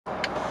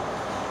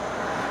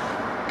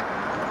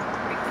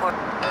The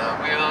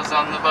wheels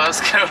on the bus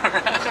go round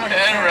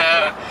and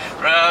round,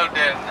 round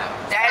and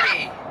round.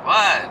 Daddy!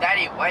 What?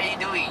 Daddy, what are you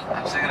doing?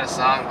 I'm singing a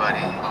song, buddy.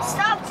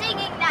 Stop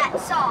singing that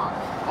song.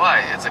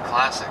 Why? It's a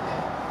classic. No,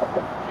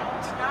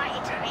 it's not.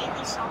 It's a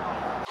Bailey song.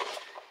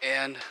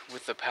 And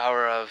with the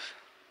power of...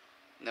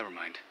 Never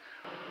mind.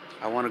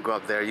 I want to go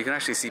up there. You can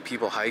actually see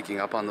people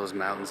hiking up on those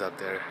mountains up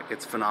there.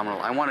 It's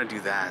phenomenal. I want to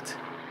do that,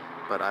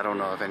 but I don't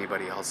know if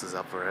anybody else is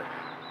up for it.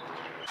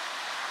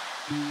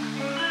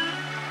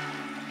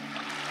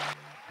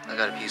 I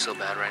gotta pee so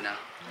bad right now.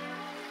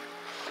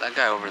 That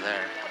guy over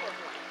there,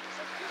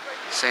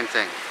 same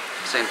thing,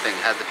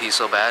 had to pee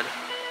so bad.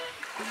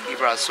 He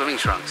brought swimming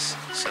trunks,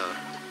 so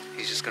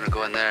he's just gonna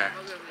go in there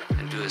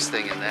and do his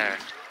thing in there,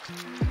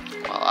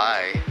 while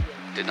I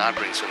did not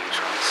bring swimming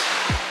trunks,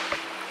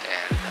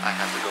 and I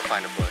have to go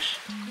find a bush.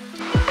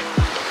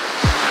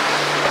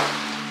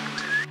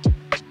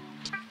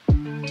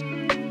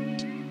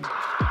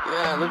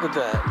 Yeah, look at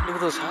that. Look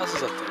at those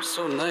houses up there.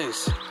 So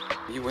nice.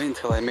 You wait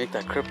until I make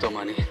that crypto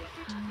money.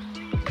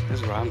 This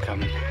is where I'm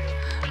coming.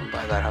 I'll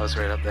buy that house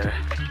right up there.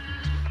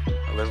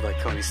 I live like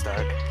Tony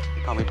Stark.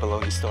 Call me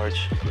Baloney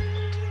Storage.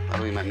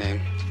 That'll be my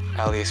name.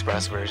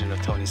 AliExpress version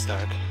of Tony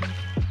Stark.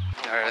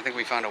 Alright, I think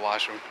we found a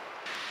washroom.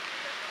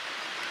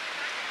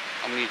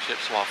 I'm gonna eat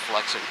chips while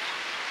flexing.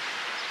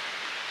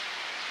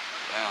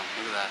 Damn,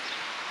 look at that.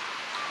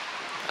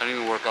 I didn't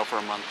even work out for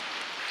a month.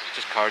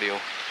 Just cardio.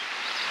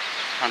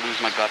 Trying to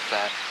lose my gut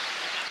fat.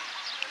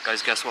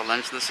 Guys, guess what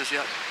lunch this is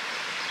yet?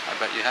 I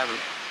bet you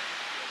haven't.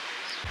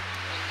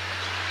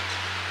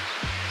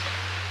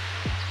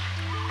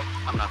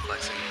 I'm not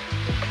flexing.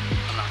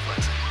 I'm not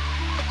flexing.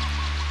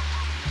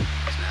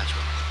 It's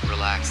natural.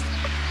 Relaxed.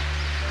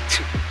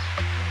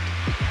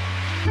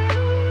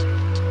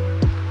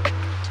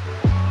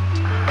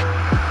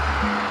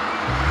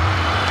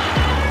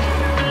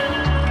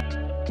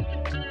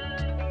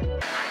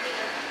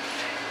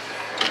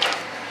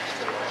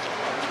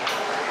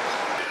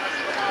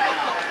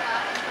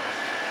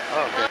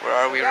 Where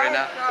are we right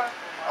now?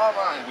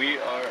 We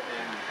are in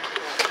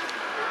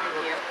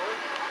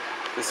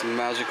this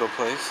magical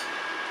place.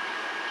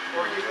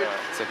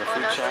 It's like a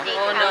food shop.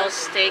 Oh no,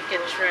 steak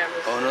and shrimp.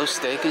 Oh no,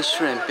 steak and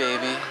shrimp,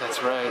 baby.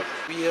 That's right.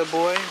 Yeah,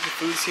 boy, the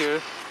food's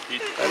here.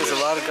 That is a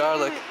lot of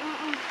garlic.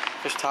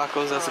 Fish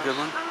tacos, that's a good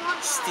one.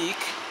 Steak.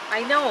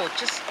 I know,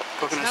 just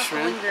Coconut it's not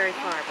shrimp. going very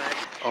far, but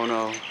Oh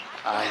no,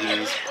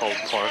 ahi's pulled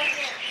pork.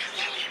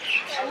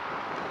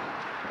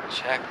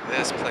 Check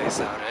this place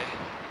out, eh?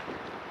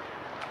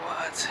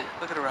 What?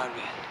 Look at around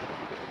me.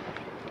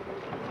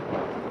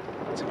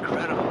 It's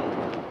incredible.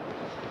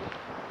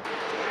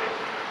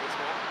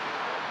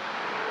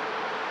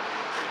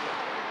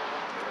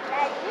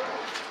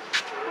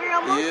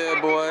 Yeah,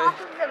 boy. Look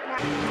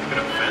at a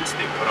fence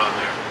they put on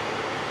there.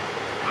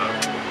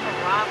 the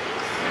rock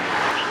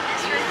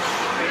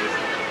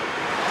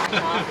is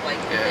off like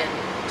within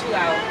 2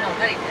 hours. No,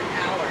 not even an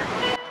hour.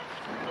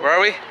 Where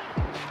are we?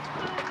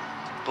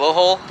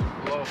 Blowhole?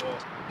 Blowhole.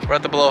 We're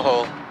at the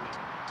blowhole.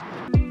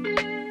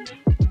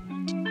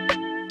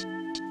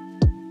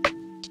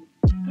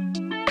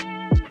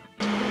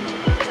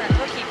 It's a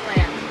hooky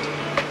plant.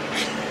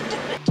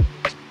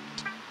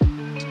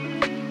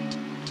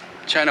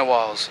 China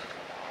walls.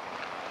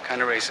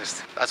 Kind of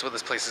racist. That's what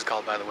this place is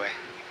called, by the way.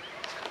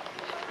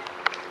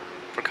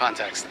 For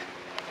context.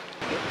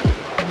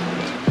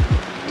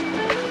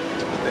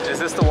 Is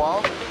this the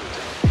wall? I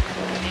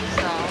think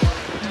so.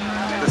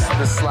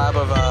 This slab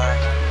of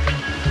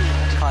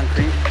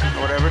concrete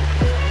or whatever?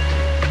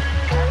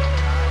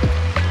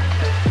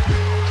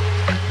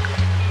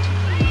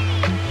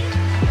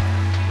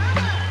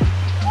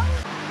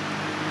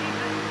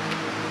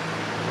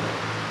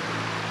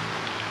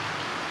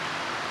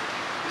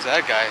 Who's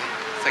that guy?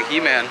 It's like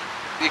He-Man.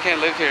 You can't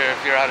live here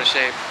if you're out of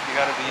shape. You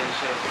gotta be in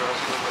shape or else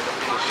you look like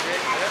a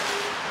shape.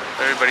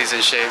 Everybody's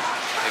in shape.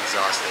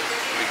 Exhausted.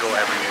 We go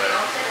everywhere.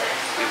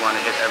 We want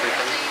to hit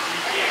everything.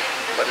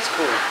 But it's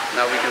cool.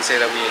 Now we can say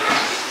that we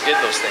did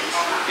those things.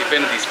 We've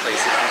been to these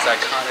places, these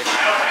iconic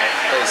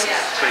places.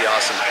 It's pretty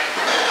awesome.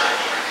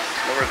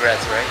 No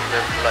regrets, right?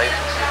 Live life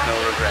with no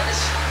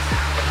regrets.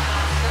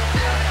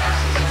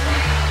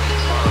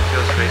 Oh, it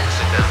feels great to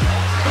sit down.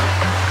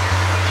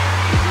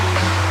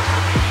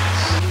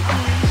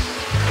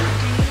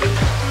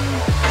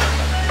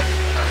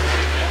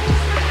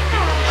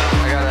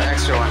 I got an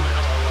extra one.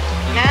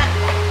 Yeah.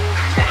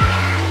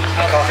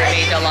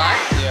 Coffee a lot?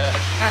 Yeah.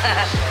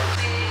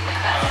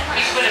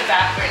 You put it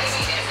backwards.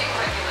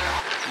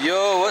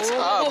 Yo, what's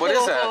up? What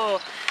is that?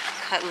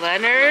 Cut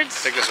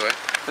Leonard's. Take this way.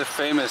 The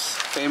famous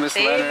Famous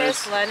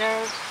Leonard's.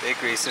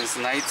 Bakery since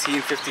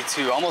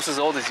 1952. Almost as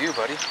old as you,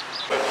 buddy.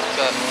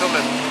 Film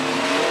it.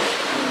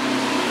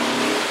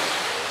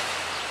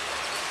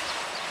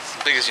 It's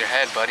as big as your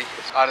head, buddy.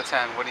 Out of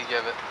 10, what do you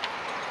give it?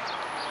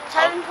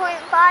 7.5.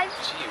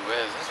 Gee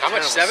whiz. That's How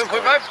much? 7.5?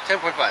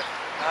 10.5.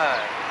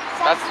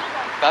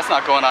 That's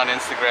not going on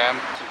Instagram.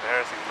 It's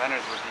embarrassing.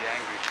 Leonard's would be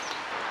angry.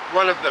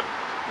 One of them.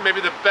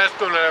 Maybe the best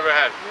one I ever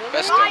had.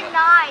 Best Nine.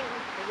 donut.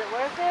 Is it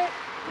worth it?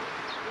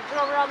 You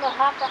drove around the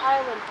half the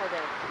island for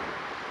this.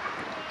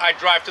 I'd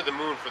drive to the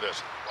moon for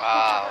this.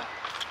 Wow.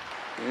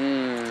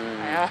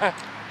 Yeah.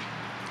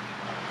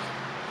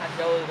 That's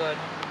really good.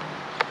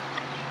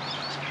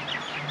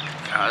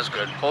 Yeah, that's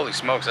good. Holy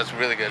smokes, that's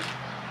really good.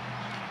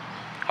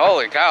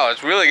 Holy cow,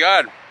 it's really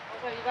good.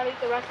 Okay, you gotta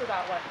eat the rest of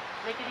that one.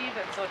 Make it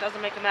even so it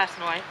doesn't make a mess,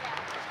 no?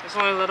 Just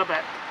only a little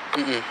bit.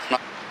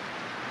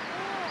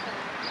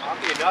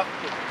 Oddly enough,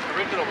 the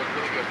original was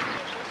really good.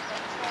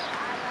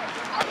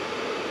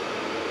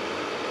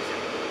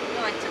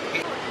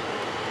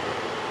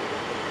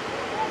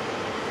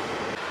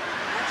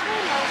 That's why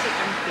I love it.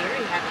 I'm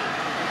very heavy.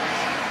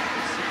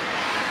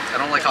 I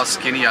don't like how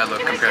skinny I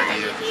look compared to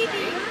you.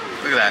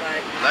 Look at that.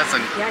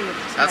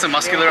 That's a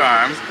muscular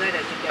arm.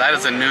 That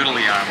is a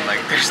noodly arm. Like,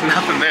 there's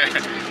nothing there.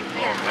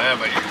 Oh man,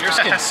 but your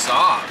skin's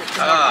soft.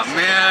 Oh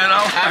man.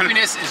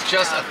 Happiness is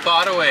just a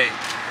thought away.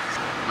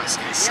 My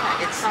skin is Yeah,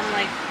 soft. it's some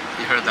like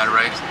You heard that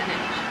right?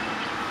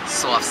 percentage.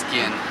 Soft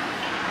skin.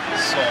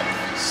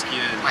 Soft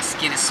skin. My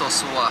skin is so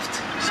soft.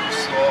 So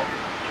soft.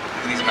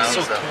 These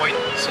mountains, So though. tight.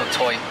 So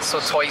tight. So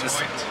tight and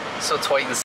so tight and